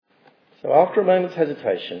So after a moment's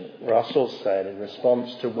hesitation, Russell said in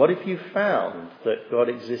response to what if you found that God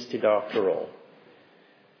existed after all?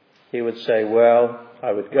 He would say, well,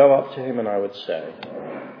 I would go up to him and I would say,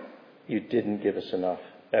 you didn't give us enough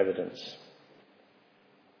evidence.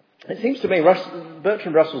 It seems to me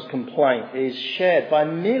Bertrand Russell's complaint is shared by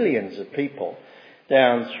millions of people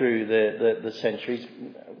down through the centuries.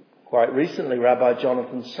 Quite recently, Rabbi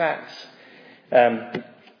Jonathan Sacks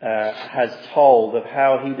has told of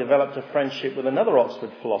how he developed a friendship with another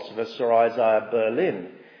Oxford philosopher, Sir Isaiah Berlin.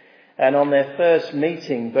 And on their first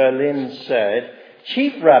meeting, Berlin said,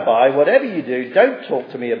 Chief Rabbi, whatever you do, don't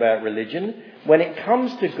talk to me about religion. When it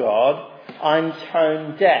comes to God, I'm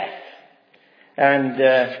tone deaf. And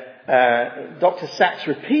Dr. Sacks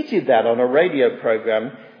repeated that on a radio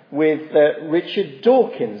program with Richard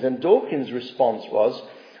Dawkins. And Dawkins' response was,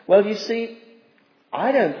 well, you see,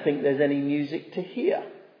 I don't think there's any music to hear.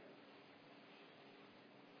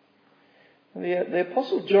 The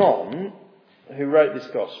Apostle John, who wrote this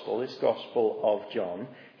Gospel of John,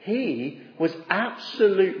 he was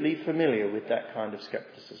absolutely familiar with that kind of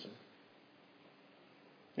scepticism.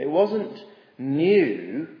 It wasn't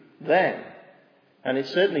new then, and it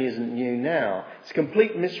certainly isn't new now. It's a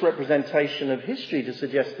complete misrepresentation of history to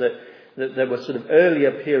suggest that there were sort of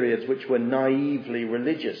earlier periods which were naively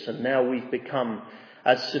religious, and now we've become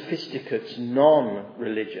as sophisticates,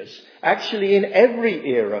 non-religious. Actually, in every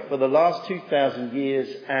era for the last 2,000 years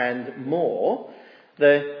and more,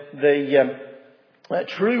 the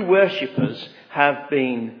true worshippers have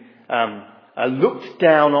been looked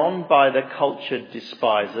down on by the cultured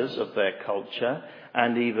despisers of their culture,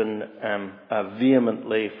 and even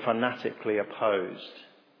vehemently, fanatically opposed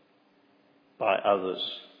by others.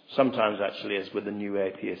 Sometimes actually, as with the new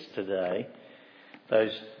atheists today,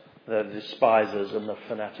 the despisers and the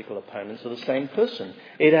fanatical opponents are the same person.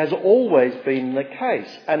 It has always been the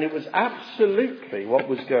case, and it was absolutely what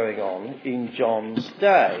was going on in John's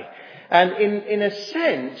day. And in a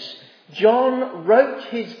sense, John wrote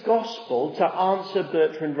his gospel to answer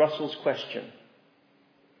Bertrand Russell's question.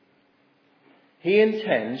 He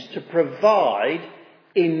intends to provide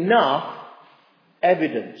enough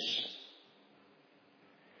evidence.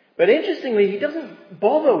 But interestingly, he doesn't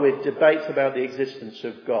bother with debates about the existence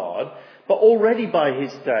of God, but already by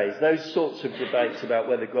his days, those sorts of debates about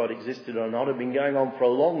whether God existed or not had been going on for a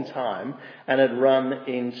long time and had run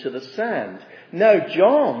into the sand. No,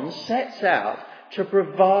 John sets out to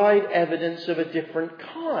provide evidence of a different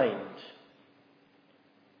kind.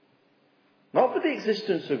 Not for the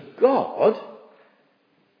existence of God,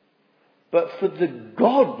 but for the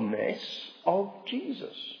godness of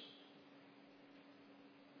Jesus.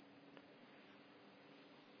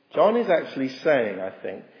 John is actually saying, I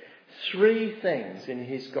think, three things in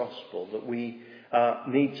his gospel that we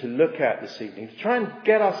need to look at this evening to try and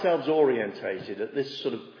get ourselves orientated at this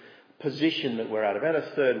sort of position that we're at, about a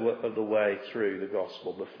third of the way through the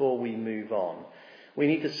gospel before we move on. We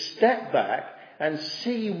need to step back and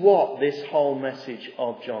see what this whole message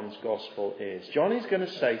of John's gospel is. John is going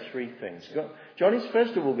to say three things. John is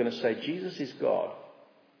first of all going to say Jesus is God.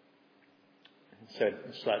 So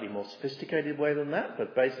a slightly more sophisticated way than that,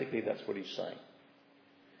 but basically that's what he's saying.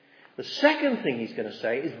 The second thing he's going to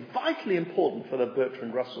say is vitally important for the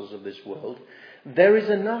Bertrand Russells of this world. There is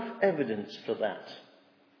enough evidence for that.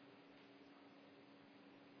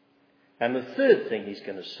 And the third thing he's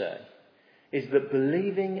going to say is that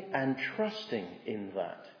believing and trusting in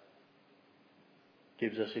that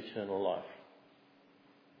gives us eternal life.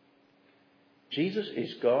 Jesus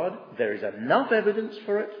is God. There is enough evidence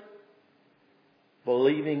for it.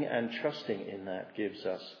 Believing and trusting in that gives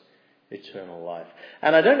us eternal life.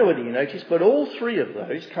 And I don't know whether you noticed, but all three of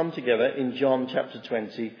those come together in John chapter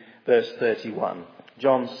 20, verse 31.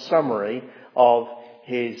 John's summary of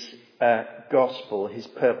his gospel, his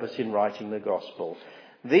purpose in writing the gospel.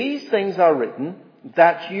 These things are written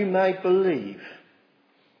that you may believe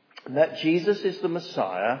that Jesus is the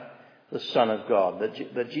Messiah, the Son of God,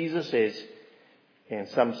 that Jesus is, in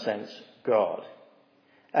some sense, God.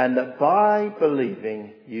 And that by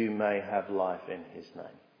believing you may have life in his name.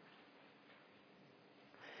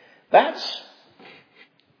 That's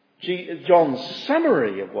John's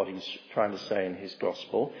summary of what he's trying to say in his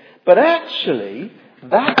gospel. But actually,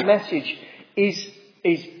 that message is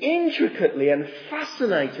intricately and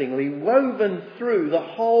fascinatingly woven through the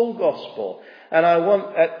whole gospel. And I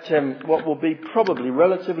want, at what will be probably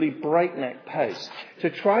relatively breakneck pace, to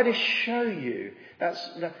try to show you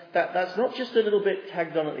that's not just a little bit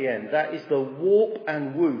tagged on at the end. That is the warp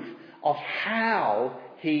and woof of how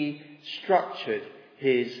he structured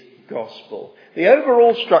his gospel. The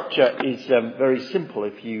overall structure is very simple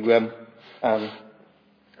if you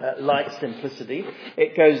like simplicity.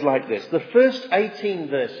 It goes like this. The first 18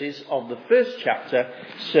 verses of the first chapter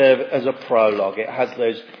serve as a prologue. It has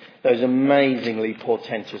those amazingly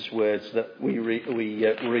portentous words that we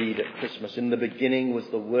read at Christmas. In the beginning was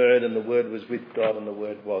the Word, and the Word was with God, and the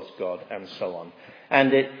Word was God, and so on.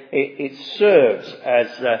 And it serves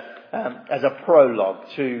as a prologue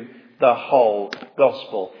to the whole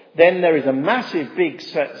gospel. Then there is a massive big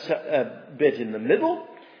bit in the middle,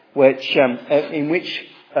 in which,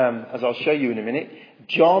 as I'll show you in a minute,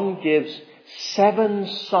 John gives 7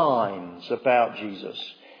 signs about Jesus.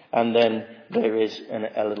 And then there is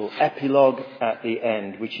a little epilogue at the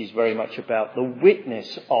end, which is very much about the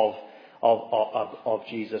witness of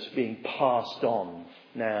Jesus being passed on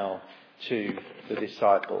now to the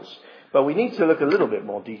disciples. But we need to look a little bit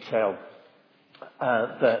more detailed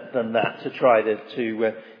than that to try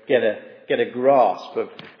to get a grasp of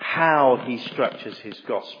how he structures his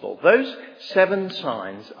gospel. Those 7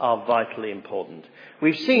 signs are vitally important.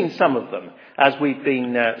 We've seen some of them as we've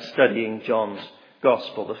been studying John's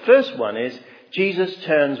gospel. The first one is Jesus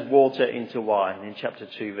turns water into wine in chapter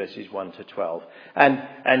 2, verses 1 to 12.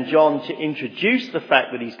 And John, to introduce the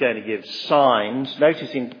fact that he's going to give signs,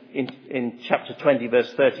 notice in chapter 20,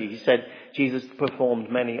 verse 30, he said Jesus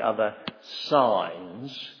performed many other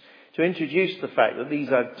signs. To introduce the fact that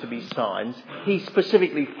these are to be signs, he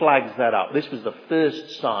specifically flags that up. This was the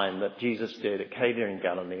first sign that Jesus did at Cana in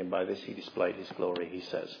Galilee, and by this he displayed his glory, he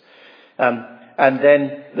says. And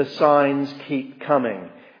then the signs keep coming.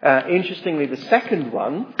 Interestingly, the second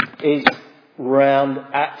one is round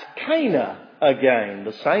at Cana again,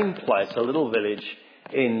 the same place, a little village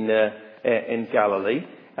in Galilee,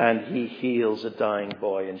 and he heals a dying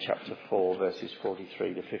boy in chapter 4, verses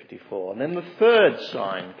 43 to 54. And then the third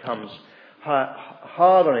sign comes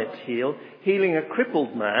hard on its heel, healing a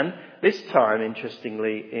crippled man, this time,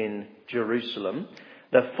 interestingly, in Jerusalem.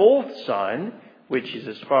 The fourth sign, which is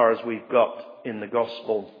as far as we've got in the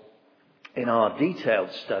gospel in our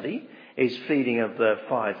detailed study, is feeding of the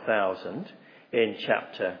 5,000 in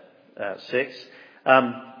chapter 6.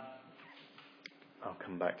 I'll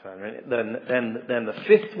come back to that in a minute. Then the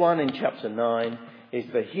fifth one in chapter 9 is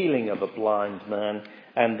the healing of a blind man.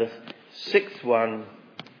 And the sixth one,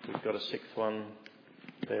 we've got a sixth one,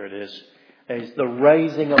 there it is the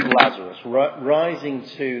raising of Lazarus, rising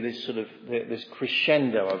to this sort of this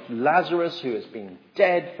crescendo of Lazarus, who has been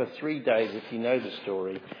dead for 3 days. If you know the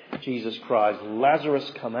story, Jesus cries,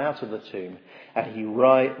 "Lazarus, come out of the tomb," and he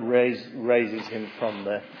raises him from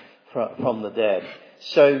the dead.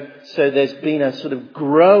 So there's been a sort of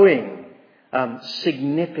growing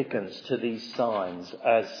significance to these signs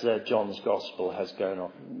as John's gospel has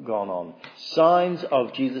gone on. Signs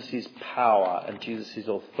of Jesus' power and Jesus'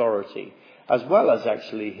 authority, as well as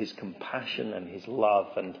actually his compassion and his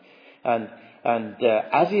love. And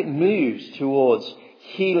as it moves towards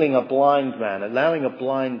healing a blind man, allowing a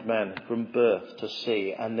blind man from birth to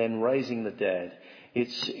see, and then raising the dead,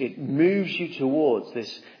 it moves you towards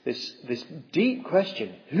this deep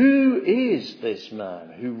question: who is this man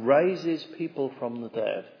who raises people from the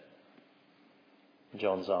dead?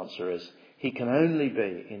 John's answer is, he can only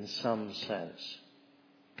be, in some sense,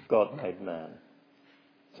 God made man.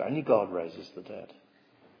 It's only God raises the dead.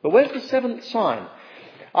 But where's the seventh sign?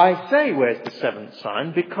 I say where's the seventh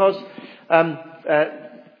sign because 7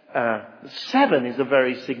 is a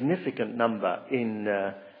very significant number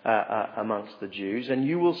amongst the Jews, and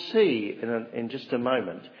you will see in just a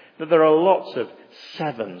moment that there are lots of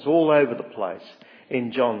 7s all over the place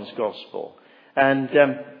in John's Gospel. And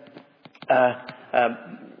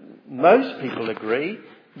most people agree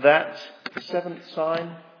that the 7th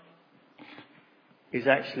sign is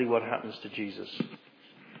actually what happens to Jesus at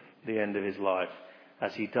the end of his life,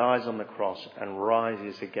 as he dies on the cross and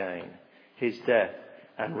rises again. His death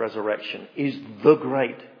and resurrection is the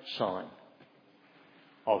great sign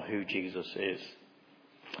of who Jesus is.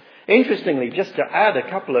 Interestingly, just to add a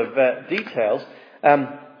couple of details,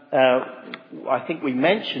 I think we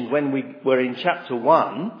mentioned when we were in chapter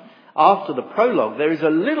 1, after the prologue, there is a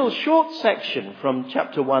little short section from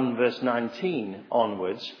chapter 1, verse 19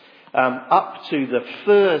 onwards, up to the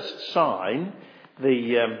first sign,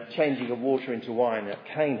 the changing of water into wine at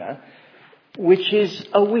Cana, which is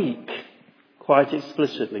a week. Quite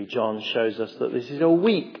explicitly, John shows us that this is a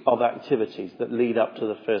week of activities that lead up to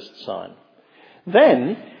the first sign.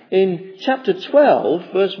 Then, in chapter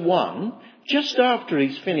 12, verse 1, just after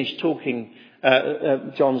he's finished talking,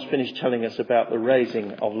 John's finished telling us about the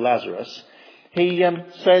raising of Lazarus, he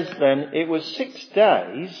says then it was 6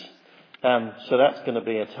 days, so that's going to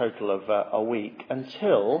be a total of a week,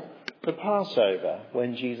 until the Passover,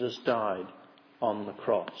 when Jesus died on the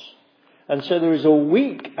cross. And so there is a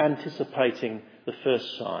week anticipating the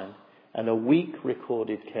first sign and a week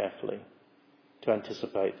recorded carefully to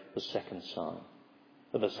anticipate the second sign,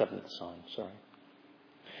 or the seventh sign, sorry.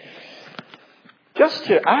 Just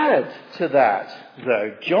to add to that,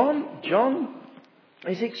 though, John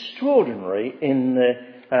is extraordinary in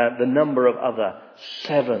the number of other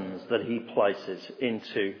sevens that he places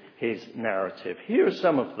into his narrative. Here are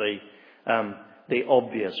some of the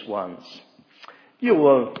obvious ones. You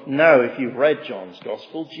will know if you've read John's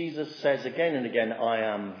Gospel, Jesus says again and again, I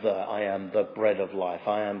am the bread of life.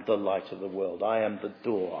 I am the light of the world. I am the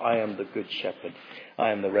door. I am the good shepherd.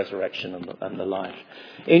 I am the resurrection and the life.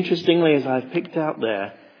 Interestingly, as I've picked out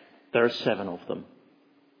there are 7 of them.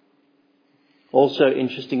 Also,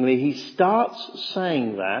 interestingly, he starts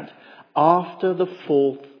saying that after the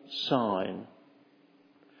 4th sign.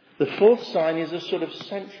 The 4th sign is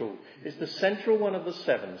is the central one of the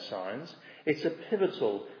 7 signs. It's a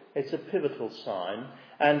pivotal sign.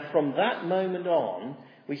 And from that moment on,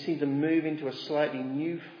 we seem to move into a slightly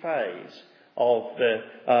new phase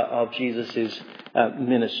of Jesus'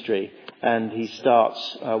 ministry. And he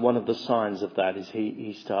starts, one of the signs of that is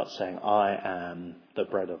he starts saying, I am the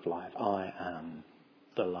bread of life. I am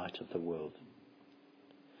the light of the world.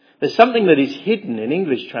 There's something that is hidden in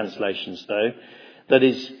English translations, though, that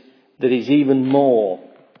is even more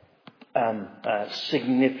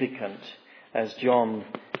significant as John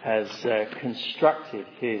has constructed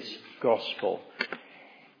his gospel.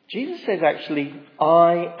 Jesus says actually,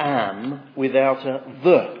 I am, without a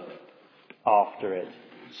the after it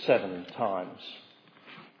 7 times.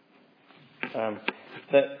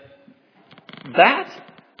 That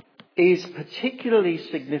is particularly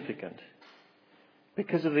significant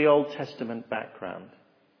because of the Old Testament background.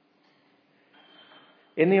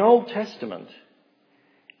 In the Old Testament,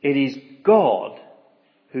 it is God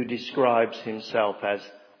who describes himself as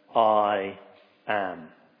I am.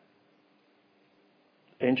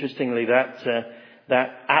 Interestingly,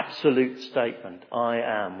 that absolute statement, I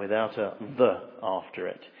am, without a the after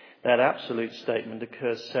it, that absolute statement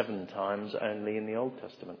occurs 7 times only in the Old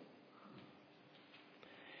Testament.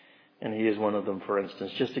 And here's one of them, for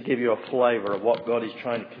instance, just to give you a flavour of what God is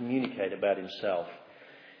trying to communicate about himself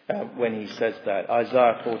when he says that.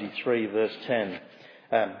 Isaiah 43 verse 10.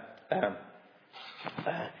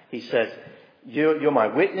 He says, you're my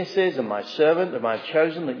witnesses and my servant whom I've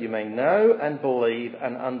chosen, that you may know and believe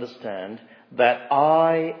and understand that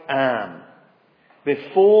I am.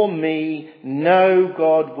 Before me no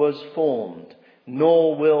God was formed,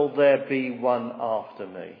 nor will there be one after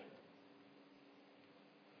me.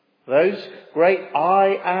 Those great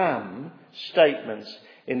I am statements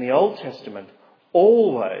in the Old Testament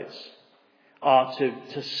always are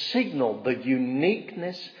to signal the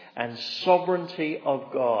uniqueness and sovereignty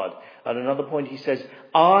of God. At another point he says,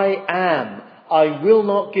 I am. I will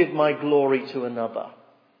not give my glory to another.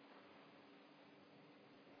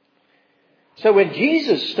 So when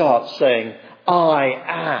Jesus starts saying, I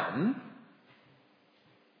am,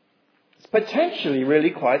 it's potentially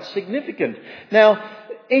really quite significant. Now,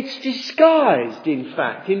 it's disguised, in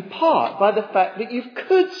fact, in part by the fact that you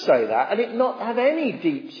could say that and it not have any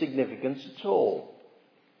deep significance at all.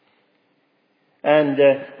 And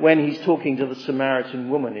when he's talking to the Samaritan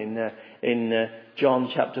woman in John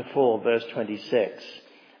chapter 4, verse 26,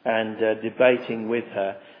 and debating with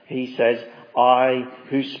her, he says, I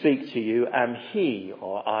who speak to you am he,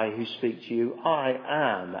 or I who speak to you, I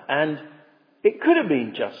am. And it could have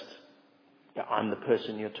been just, I'm the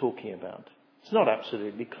person you're talking about. It's not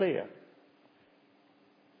absolutely clear.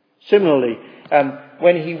 Similarly,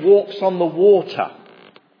 when he walks on the water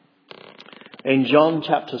in John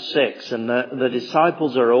chapter 6, and the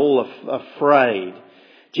disciples are all afraid,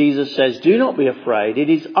 Jesus says, do not be afraid,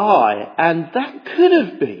 it is I. And that could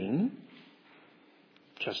have been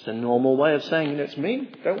just a normal way of saying, it's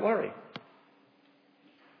me, don't worry.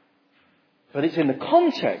 But it's in the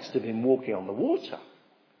context of him walking on the water.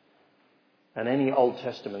 And any Old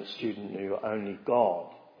Testament student knew only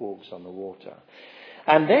God walks on the water.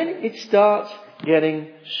 And then it starts getting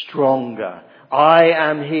stronger. I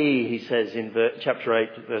am he says in chapter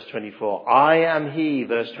 8, verse 24. I am he,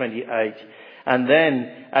 verse 28. And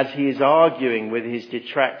then, as he is arguing with his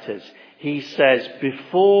detractors, he says,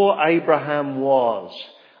 before Abraham was,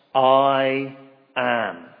 I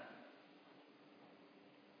am.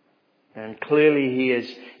 And clearly he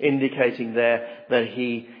is indicating there that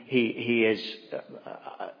he is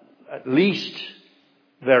at least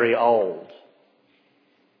very old.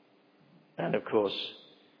 And of course,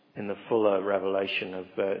 in the fuller revelation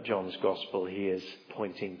of John's Gospel, he is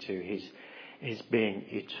pointing to his being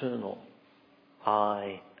eternal.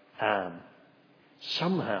 I am.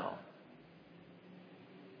 Somehow,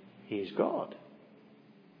 He is God.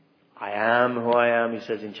 I am who I am, he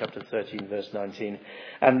says in chapter 13, verse 19.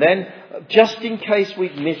 And then, just in case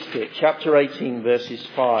we've missed it, chapter 18, verses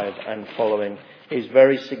 5 and following is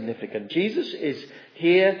very significant. Jesus is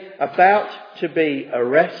here about to be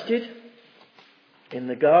arrested in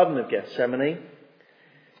the Garden of Gethsemane.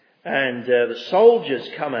 And the soldiers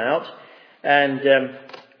come out and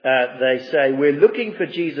they say, we're looking for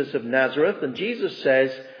Jesus of Nazareth. And Jesus says,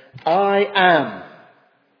 I am.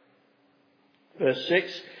 Verse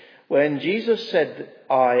 6, when Jesus said,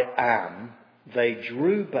 I am, they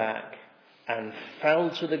drew back and fell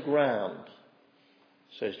to the ground,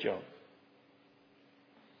 says John.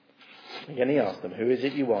 Again he asked them, who is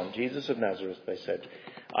it you want? Jesus of Nazareth, they said.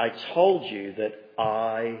 I told you that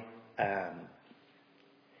I am,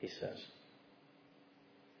 he says.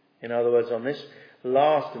 In other words, on this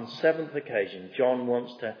last and seventh occasion, John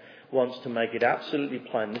wants to make it absolutely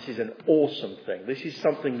plain. This is an awesome thing. This is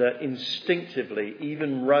something that instinctively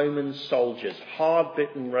even Roman soldiers,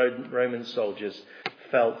 hard-bitten Roman soldiers,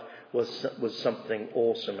 felt was something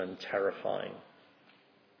awesome and terrifying.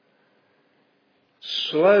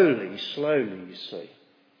 Slowly, you see,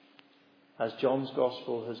 as John's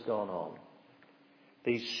Gospel has gone on,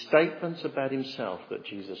 these statements about himself that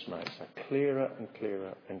Jesus makes are clearer and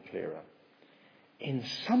clearer and clearer. In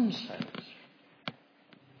some sense,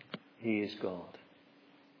 he is God.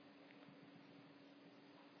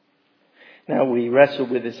 Now, we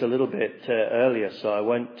wrestled with this a little bit earlier, so I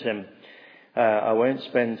won't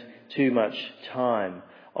spend too much time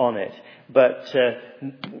on it. But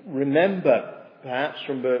remember, perhaps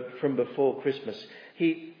from before Christmas,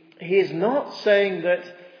 he is not saying that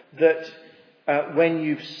when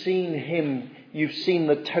you've seen him, you've seen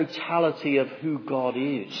the totality of who God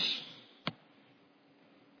is.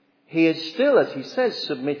 He is still, as he says,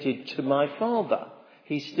 submitted to my Father.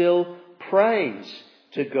 He still prays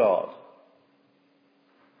to God.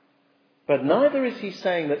 But neither is he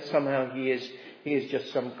saying that somehow he is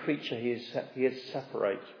just some creature. He is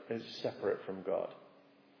separate from God.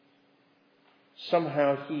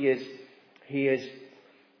 Somehow he is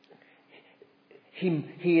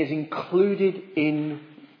included in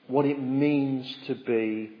what it means to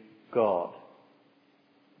be God.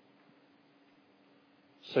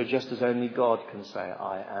 So just as only God can say,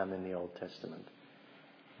 I am in the Old Testament,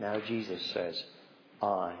 now Jesus says,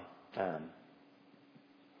 I am.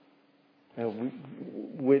 Now,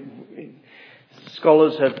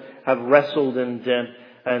 scholars have wrestled and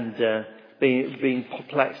been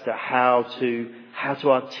perplexed at how to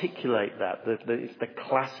articulate that. It's the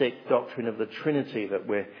classic doctrine of the Trinity that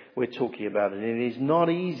we're talking about, and it is not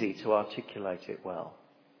easy to articulate it well.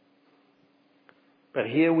 But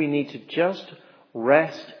here we need to just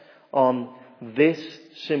rest on this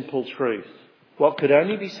simple truth. What could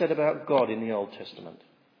only be said about God in the Old Testament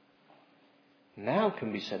now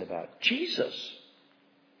can be said about Jesus.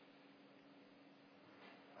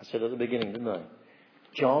 I said at the beginning, didn't I?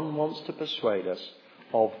 John wants to persuade us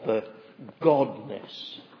of the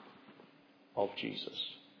godness of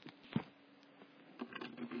Jesus.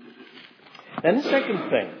 Then the second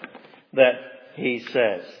thing that he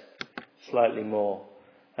says, slightly more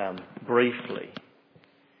briefly,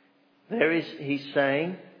 he's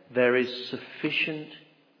saying there is sufficient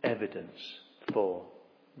evidence for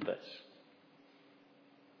this.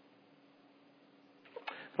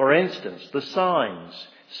 For instance, the signs,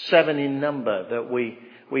 7 in number, that we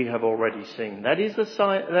have already seen. That is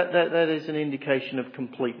that is an indication of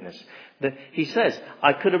completeness. He says,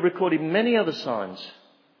 I could have recorded many other signs,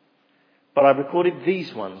 but I recorded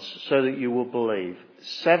these ones so that you will believe.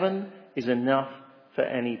 7 is enough for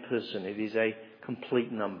any person. It is a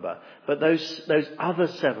complete number. But those other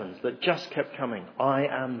 7s that just kept coming, I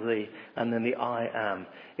am the, and then the I am,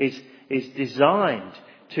 is designed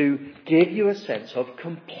to give you a sense of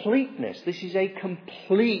completeness. This is a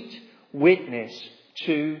complete witness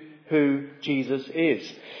to who Jesus is.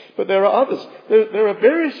 But there are others. There are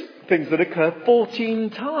various things that occur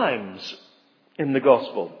 14 times in the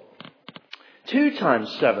Gospel. 2 times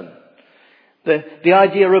 7. The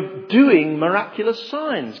idea of doing miraculous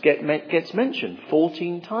signs gets mentioned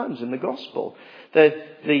 14 times in the Gospel.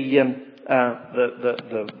 It's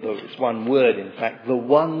one word, in fact. The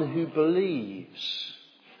one who believes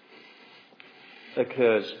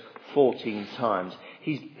occurs 14 times.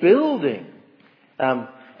 He's building,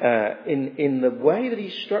 in the way that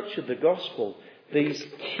he's structured the Gospel, these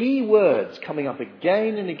key words coming up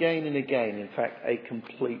again and again and again, in fact, a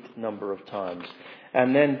complete number of times.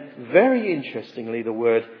 And then, very interestingly, the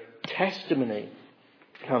word testimony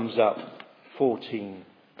comes up 14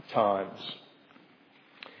 times.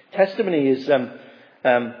 Testimony is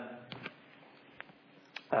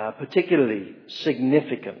particularly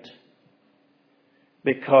significant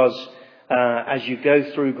because as you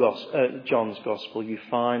go through John's Gospel, you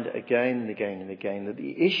find again and again and again that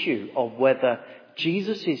the issue of whether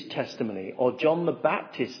Jesus' testimony or John the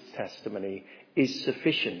Baptist's testimony is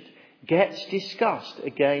sufficient gets discussed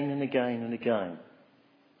again and again and again.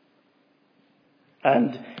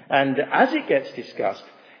 And as it gets discussed,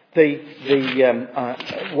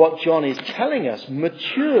 what John is telling us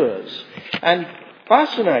matures. And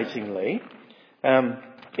fascinatingly,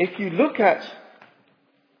 if you look at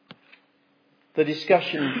the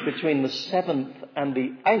discussion between the 7th and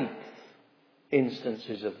the 8th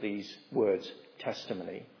instances of these words,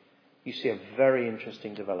 testimony, you see a very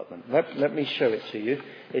interesting development. Let me show it to you.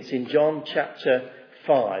 It's in John chapter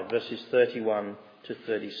 5, verses 31 to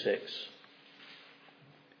 36.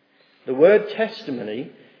 The word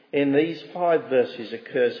testimony in these 5 verses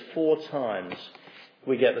occurs 4 times.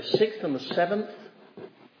 We get the 6th and the 7th,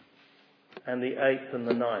 and the 8th and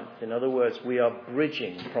the 9th. In other words, we are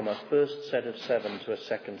bridging from a first set of 7 to a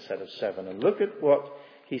second set of 7. And look at what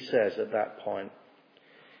he says at that point.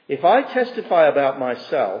 If I testify about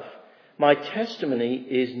myself, my testimony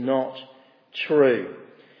is not true.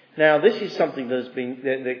 Now, this is something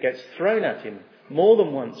that gets thrown at him more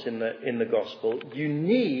than once in the Gospel. You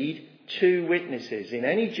need 2 witnesses in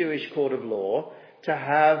any Jewish court of law to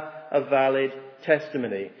have a valid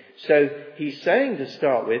testimony. So he's saying, to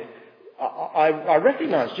start with, I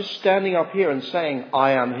recognise just standing up here and saying,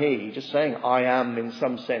 I am he, just saying I am in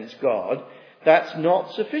some sense God, that's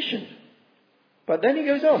not sufficient. But then he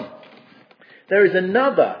goes on. There is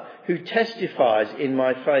another who testifies in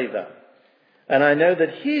my favour. And I know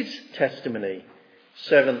that his testimony,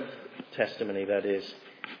 7th testimony that is,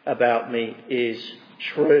 about me is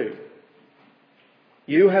true.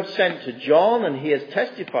 You have sent to John and he has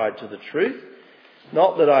testified to the truth.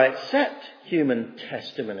 Not that I accept human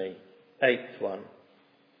testimony. 8th one.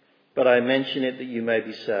 But I mention it that you may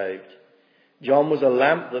be saved. John was a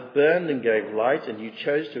lamp that burned and gave light, and you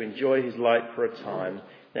chose to enjoy his light for a time.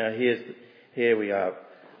 Now here we are.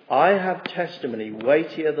 I have testimony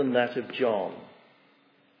weightier than that of John.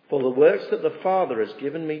 For the works that the Father has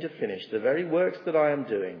given me to finish, the very works that I am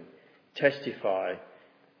doing, testify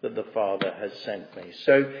that the Father has sent me.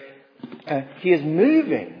 So he is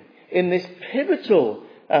moving in this pivotal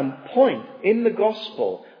point in the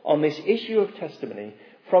Gospel on this issue of testimony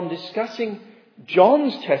from discussing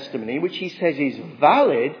John's testimony, which he says is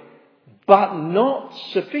valid but not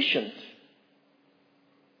sufficient,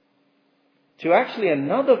 to actually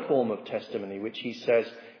another form of testimony which he says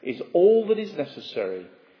is all that is necessary.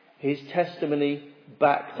 His testimony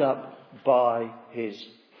backed up by his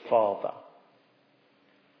Father.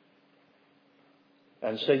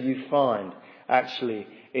 And so you find actually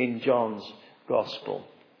in John's Gospel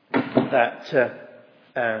that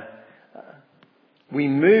we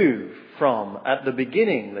move from, at the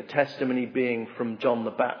beginning, the testimony being from John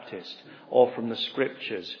the Baptist or from the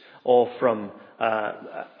Scriptures or from,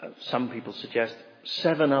 some people suggest,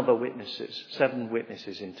 7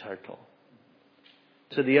 witnesses in total,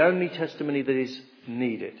 to the only testimony that is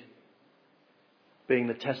needed, being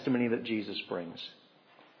the testimony that Jesus brings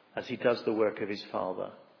as he does the work of his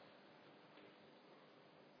Father.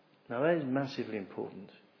 Now that is massively important.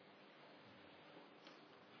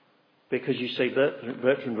 Because you see,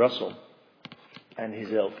 Bertrand Russell and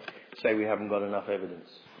his ilk say we haven't got enough evidence.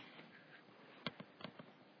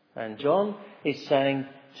 And John is saying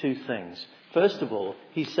 2 things. First of all,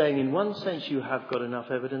 he's saying in one sense you have got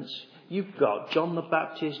enough evidence. You've got John the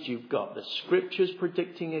Baptist, you've got the Scriptures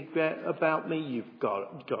predicting about me, you've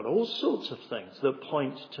got all sorts of things that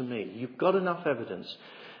point to me. You've got enough evidence.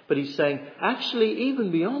 But he's saying, actually,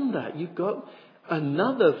 even beyond that, you've got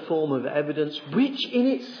another form of evidence which in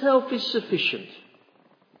itself is sufficient.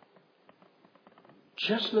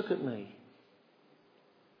 Just look at me.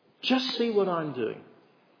 Just see what I'm doing.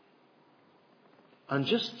 And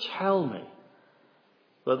just tell me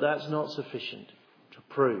that that's not sufficient to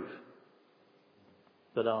prove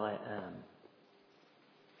that I am.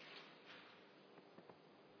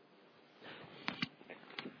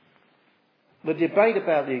 The debate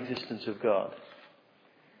about the existence of God,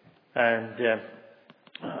 and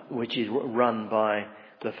which is run by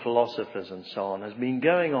the philosophers and so on, has been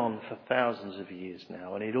going on for thousands of years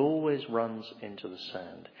now, and it always runs into the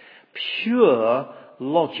sand. Pure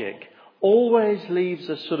logic always leaves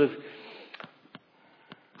a sort of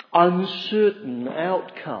uncertain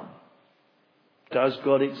outcome. Does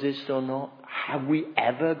God exist or not? Have we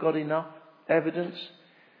ever got enough evidence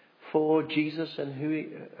for Jesus and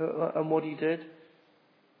and what he did?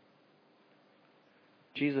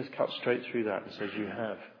 Jesus cuts straight through that and says, you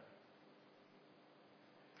have.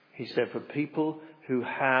 He said, for people who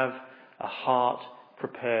have a heart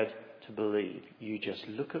prepared to believe, you just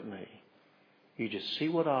look at me. You just see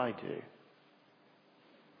what I do.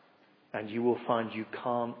 And you will find you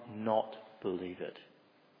can't not believe it.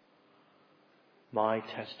 My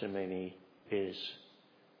testimony is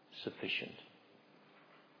sufficient.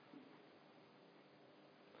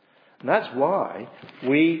 And that's why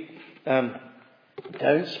we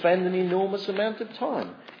don't spend an enormous amount of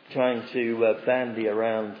time trying to bandy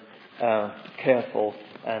around careful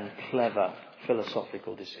and clever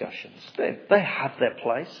philosophical discussions. They have their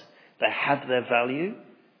place. They have their value.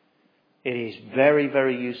 It is very,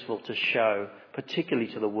 very useful to show,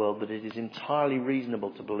 particularly to the world, that it is entirely reasonable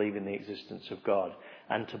to believe in the existence of God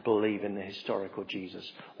and to believe in the historical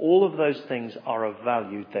Jesus. All of those things are of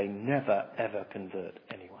value. They never, ever convert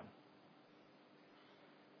anyone.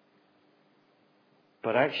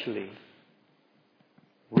 But actually,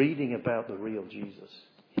 reading about the real Jesus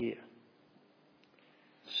here,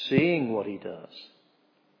 seeing what he does,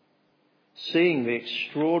 seeing the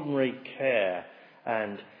extraordinary care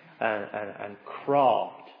and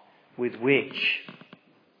craft with which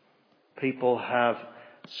people have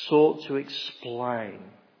sought to explain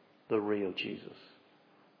the real Jesus.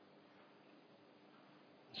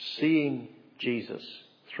 Seeing Jesus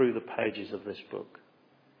through the pages of this book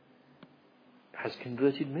has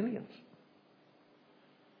converted millions.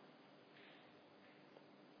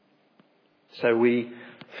 So we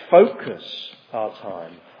focus our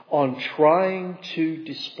time on trying to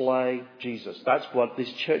display Jesus. That's what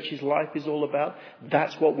this church's life is all about.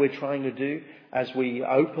 That's what we're trying to do as we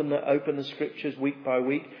open the scriptures week by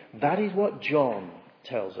week. That is what John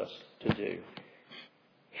tells us to do.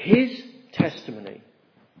 His testimony,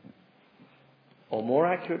 or more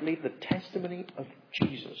accurately, the testimony of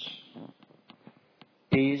Jesus,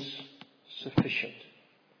 is sufficient.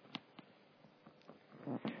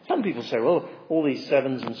 Some people say, well, all these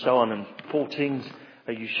 7s and so on and 14s,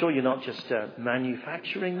 are you sure you're not just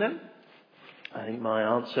manufacturing them? I think my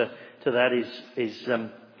answer to that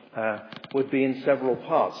would be in several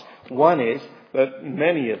parts. One is that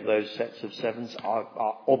many of those sets of 7s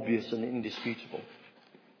are obvious and indisputable.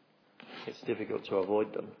 It's difficult to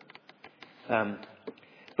avoid them.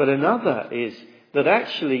 But another is that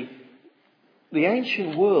actually the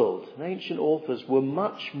ancient world and ancient authors were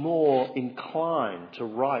much more inclined to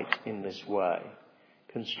write in this way,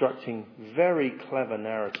 constructing very clever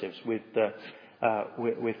narratives with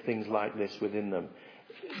things like this within them.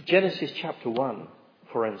 Genesis chapter 1,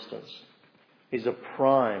 for instance, is a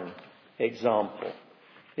prime example.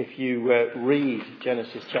 If you read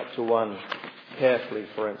Genesis chapter 1 carefully,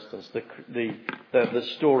 for instance, the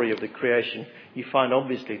story of the creation, you find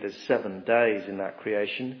obviously there's 7 days in that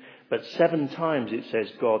creation, but 7 times it says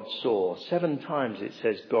God saw, 7 times it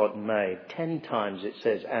says God made, 10 times it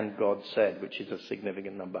says and God said, which is a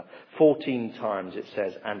significant number, 14 times it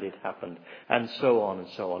says and it happened, and so on and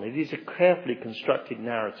so on. It is a carefully constructed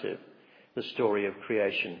narrative, the story of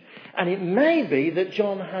creation. And it may be that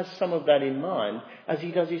John has some of that in mind as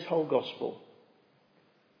he does his whole gospel.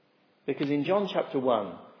 Because in John chapter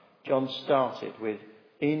 1, John started with,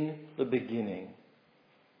 in the beginning,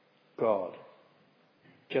 God.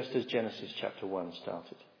 Just as Genesis chapter 1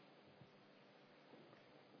 started.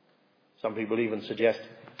 Some people even suggest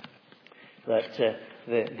that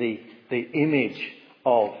the image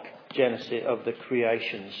of Genesis, of the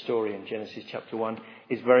creation story in Genesis chapter 1,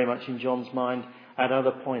 is very much in John's mind at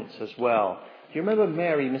other points as well. Do you remember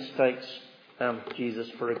Mary mistakes Jesus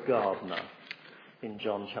for a gardener in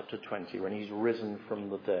John chapter 20 when he's risen from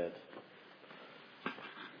the dead?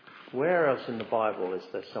 Where else in the Bible is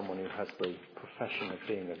there someone who has the profession of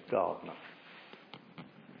being a gardener?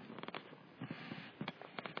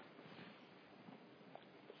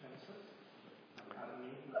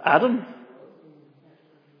 Adam?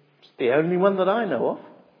 It's the only one that I know of.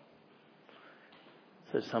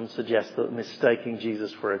 So some suggest that mistaking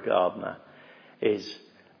Jesus for a gardener is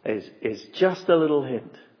just a little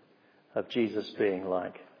hint of Jesus being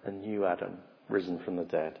like a new Adam risen from the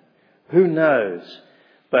dead. Who knows?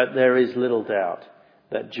 But there is little doubt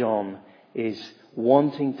that John is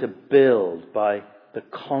wanting to build by the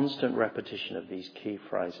constant repetition of these key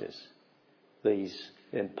phrases, these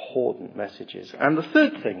important messages. And the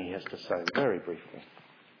third thing he has to say, very briefly,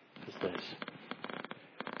 is this.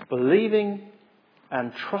 Believing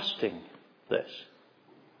and trusting this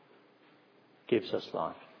gives us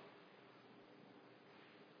life.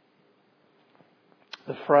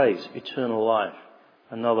 The phrase eternal life,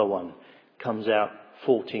 another one, comes out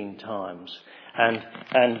 14 times. And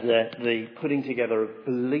the putting together of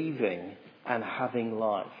believing and having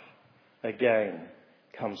life, again,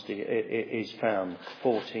 is found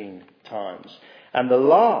 14 times. And the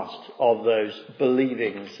last of those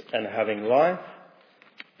believings and having life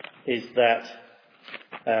is that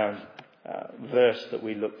verse that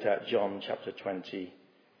we looked at, John chapter 20,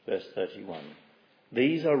 verse 31.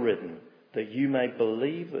 These are written that you may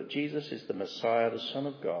believe that Jesus is the Messiah, the Son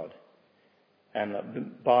of God, and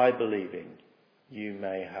that by believing you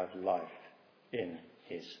may have life in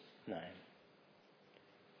his name.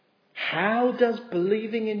 How does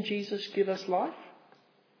believing in Jesus give us life?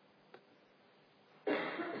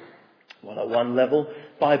 Well, at one level,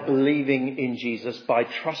 by believing in Jesus, by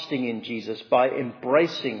trusting in Jesus, by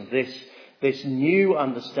embracing this new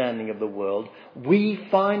understanding of the world, we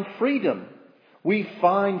find freedom. We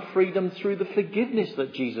find freedom through the forgiveness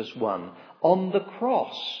that Jesus won on the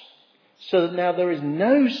cross. So that now there is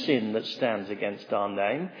no sin that stands against our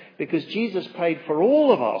name, because Jesus paid for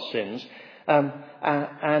all of our sins,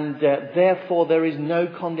 and therefore there is no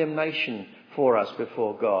condemnation for us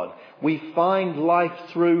before God. We find life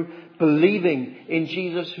through believing in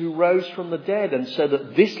Jesus who rose from the dead, and so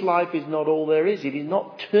that this life is not all there is. It is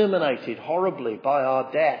not terminated horribly by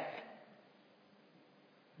our death,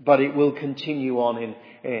 but it will continue on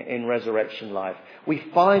in resurrection life. We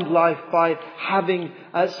find life by having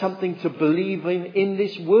something to believe in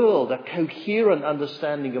this world, a coherent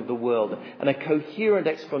understanding of the world and a coherent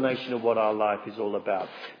explanation of what our life is all about.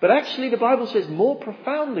 But actually the Bible says more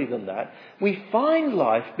profoundly than that. We find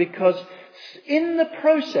life because in the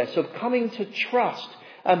process of coming to trust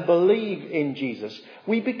and believe in Jesus,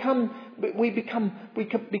 we become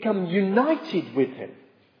united with him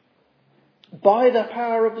by the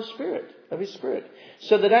power of his Spirit.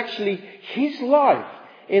 So that actually his life,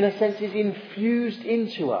 in a sense, is infused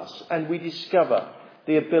into us, and we discover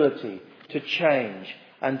the ability to change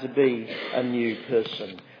and to be a new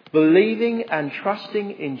person. Believing and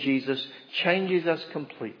trusting in Jesus changes us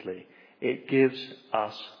completely. It gives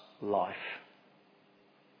us life.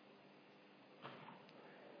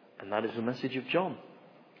 And that is the message of John.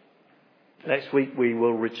 Next week we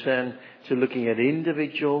will return to looking at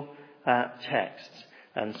individual texts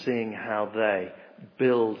and seeing how they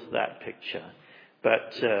build that picture.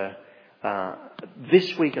 But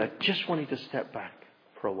this week I just wanted to step back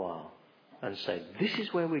for a while and say, this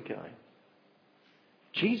is where we're going.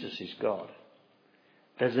 Jesus is God.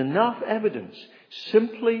 There's enough evidence.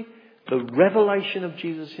 Simply the revelation of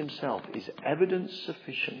Jesus himself is evidence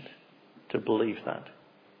sufficient to believe that.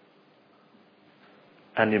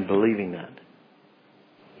 And in believing that,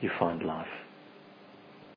 you find life.